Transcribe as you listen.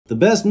The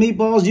best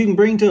meatballs you can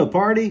bring to a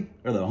party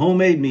are the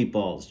homemade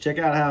meatballs. Check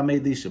out how I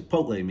made these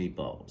Chipotle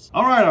meatballs.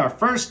 All right, our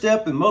first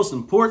step and most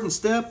important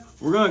step,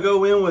 we're gonna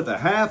go in with a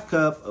half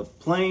cup of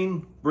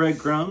plain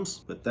breadcrumbs.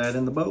 Put that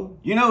in the bowl.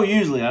 You know,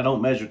 usually I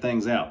don't measure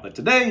things out, but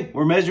today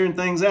we're measuring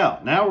things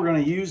out. Now we're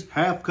gonna use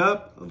half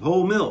cup of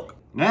whole milk.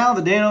 Now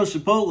the Danos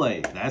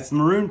Chipotle, that's the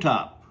maroon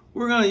top.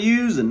 We're gonna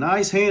use a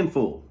nice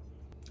handful,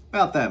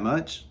 about that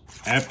much.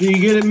 After you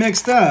get it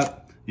mixed up,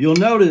 you'll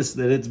notice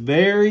that it's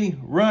very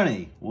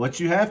runny. What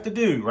you have to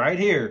do right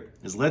here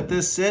is let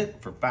this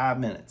sit for 5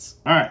 minutes.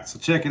 All right, so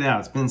check it out.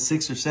 It's been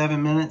 6 or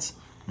 7 minutes,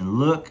 and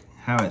look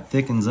how it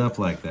thickens up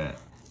like that.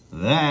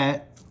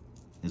 That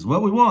is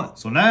what we want.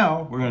 So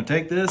now we're gonna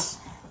take this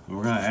and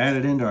we're gonna add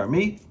it into our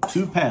meat.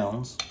 2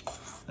 pounds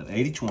of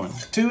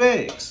 80/20. 2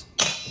 eggs.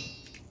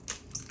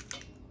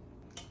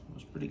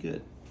 That's pretty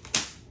good.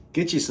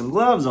 Get you some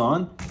gloves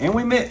on, and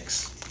we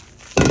mix.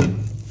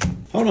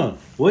 Hold on,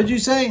 what'd you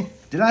say?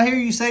 Did I hear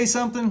you say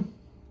something?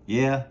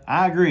 Yeah,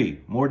 I agree.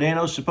 More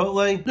Danos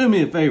Chipotle? Do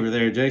me a favor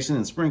there, Jason,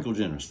 and sprinkle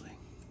generously.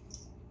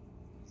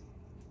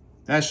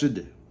 That should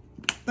do.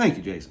 Thank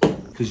you, Jason.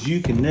 Because you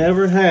can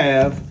never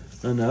have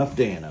enough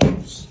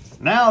Danos.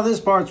 Now this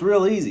part's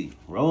real easy.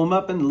 Roll them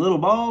up into little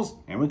balls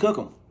and we cook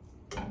them.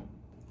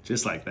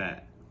 Just like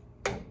that.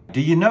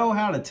 Do you know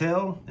how to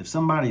tell if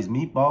somebody's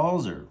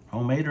meatballs are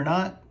homemade or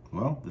not?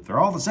 Well, if they're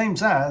all the same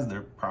size,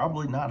 they're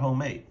probably not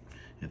homemade.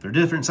 If they're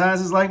different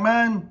sizes like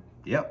mine,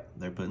 yep,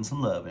 they're putting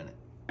some love in it.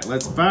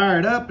 Let's fire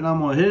it up, and I'm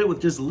gonna hit it with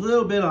just a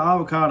little bit of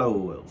avocado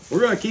oil. We're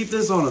gonna keep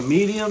this on a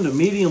medium to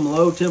medium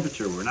low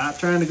temperature. We're not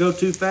trying to go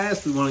too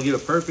fast. We wanna get a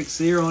perfect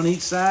sear on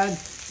each side, and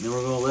then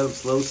we're gonna let them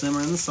slow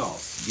simmer in the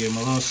sauce. Give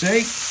them a little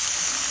shake.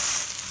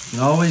 You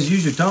can always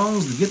use your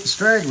tongs to get the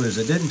stragglers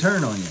that didn't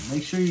turn on you.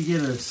 Make sure you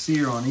get a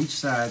sear on each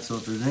side, so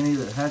if there's any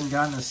that hadn't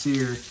gotten a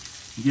sear,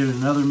 you give it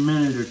another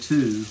minute or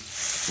two.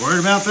 Worried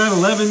about that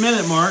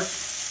 11-minute mark.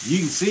 You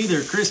can see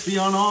they're crispy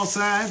on all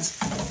sides.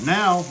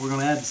 Now we're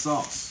gonna add the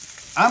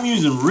sauce. I'm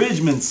using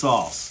Richmond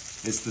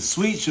sauce. It's the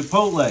sweet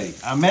Chipotle.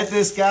 I met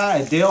this guy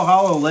at Dale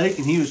Hollow Lake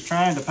and he was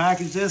trying to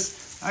package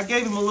this. I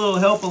gave him a little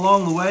help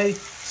along the way.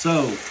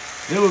 So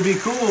it would be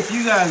cool if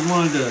you guys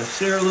wanted to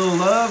share a little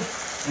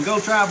love and go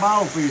try a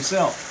bottle for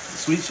yourself. The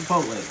sweet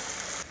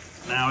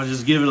Chipotle. Now I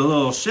just give it a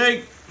little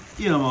shake.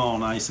 Get them all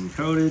nice and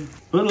coated.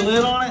 Put a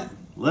lid on it.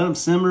 Let them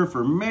simmer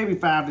for maybe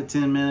 5 to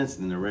 10 minutes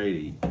and they're ready to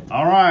eat.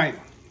 All right.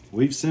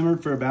 We've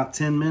simmered for about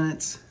 10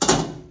 minutes.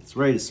 It's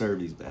ready to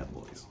serve these bad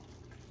boys.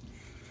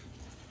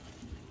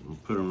 We'll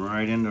put them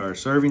right into our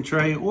serving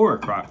tray or a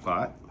crock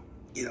pot.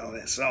 Get all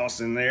that sauce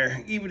in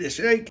there, give it a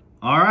shake.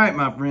 All right,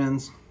 my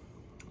friends.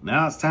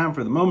 Now it's time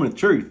for the moment of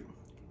truth.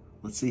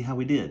 Let's see how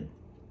we did.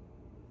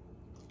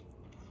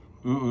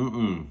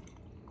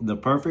 The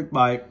perfect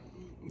bite,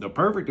 the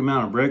perfect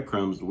amount of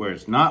breadcrumbs to where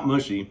it's not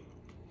mushy,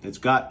 it's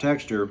got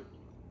texture,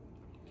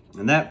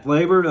 and that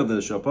flavor of the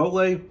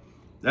Chipotle,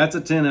 that's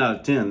a 10 out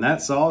of 10.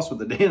 That sauce with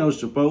the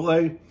Danos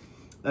Chipotle,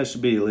 that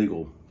should be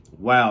illegal.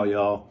 Wow,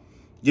 y'all.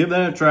 Give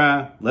that a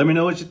try. Let me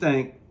know what you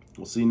think.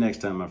 We'll see you next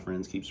time, my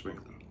friends. Keep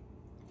sprinkling.